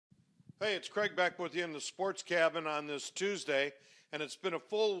Hey, it's Craig back with you in the sports cabin on this Tuesday, and it's been a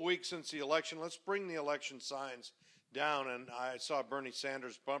full week since the election. Let's bring the election signs down, and I saw Bernie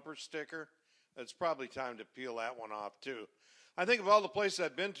Sanders' bumper sticker. It's probably time to peel that one off, too. I think of all the places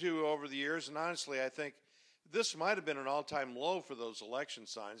I've been to over the years, and honestly, I think this might have been an all-time low for those election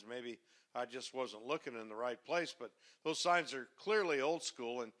signs. Maybe I just wasn't looking in the right place, but those signs are clearly old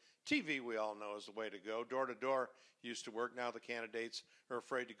school, and TV, we all know, is the way to go. Door to door used to work. Now the candidates are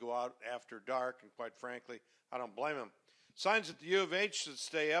afraid to go out after dark, and quite frankly, I don't blame them. Signs at the U of H should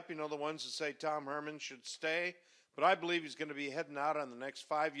stay up. You know, the ones that say Tom Herman should stay. But I believe he's going to be heading out on the next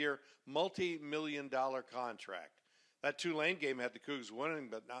 5-year, multi-million-dollar contract. That Tulane game had the Cougs winning,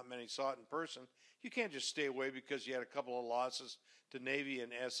 but not many saw it in person. You can't just stay away because you had a couple of losses to Navy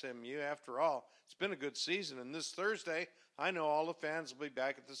and SMU. After all, it's been a good season. And this Thursday, I know all the fans will be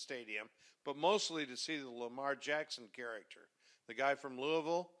back at the stadium, but mostly to see the Lamar Jackson character. The guy from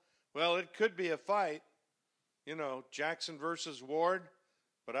Louisville, well, it could be a fight, you know, Jackson versus Ward,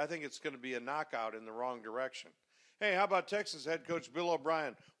 but I think it's going to be a knockout in the wrong direction. Hey, how about Texas head coach Bill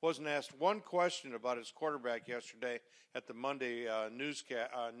O'Brien? Wasn't asked one question about his quarterback yesterday at the Monday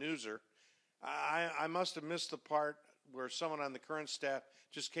newser. I must have missed the part where someone on the current staff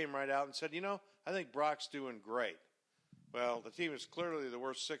just came right out and said, you know, I think Brock's doing great. Well, the team is clearly the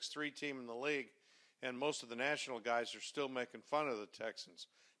worst 6-3 team in the league, and most of the national guys are still making fun of the Texans.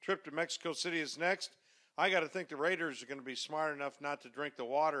 Trip to Mexico City is next. I got to think the Raiders are going to be smart enough not to drink the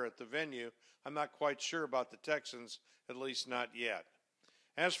water at the venue. I'm not quite sure about the Texans, at least not yet.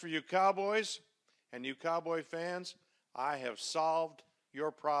 As for you Cowboys and you Cowboy fans, I have solved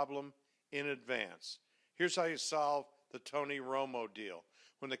your problem in advance. Here's how you solve the Tony Romo deal.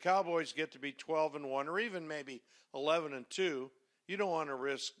 When the Cowboys get to be 12-1 or even maybe 11-2, you don't want to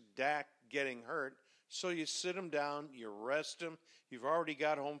risk Dak getting hurt, so you sit him down, you rest him. You've already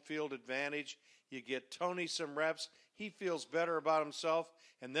got home field advantage. You get Tony some reps. He feels better about himself.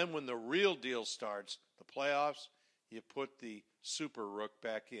 And then when the real deal starts, the playoffs, you put the super rook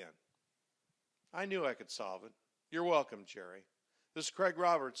back in. I knew I could solve it. You're welcome, Jerry. This is Craig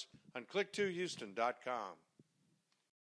Roberts on click2houston.com.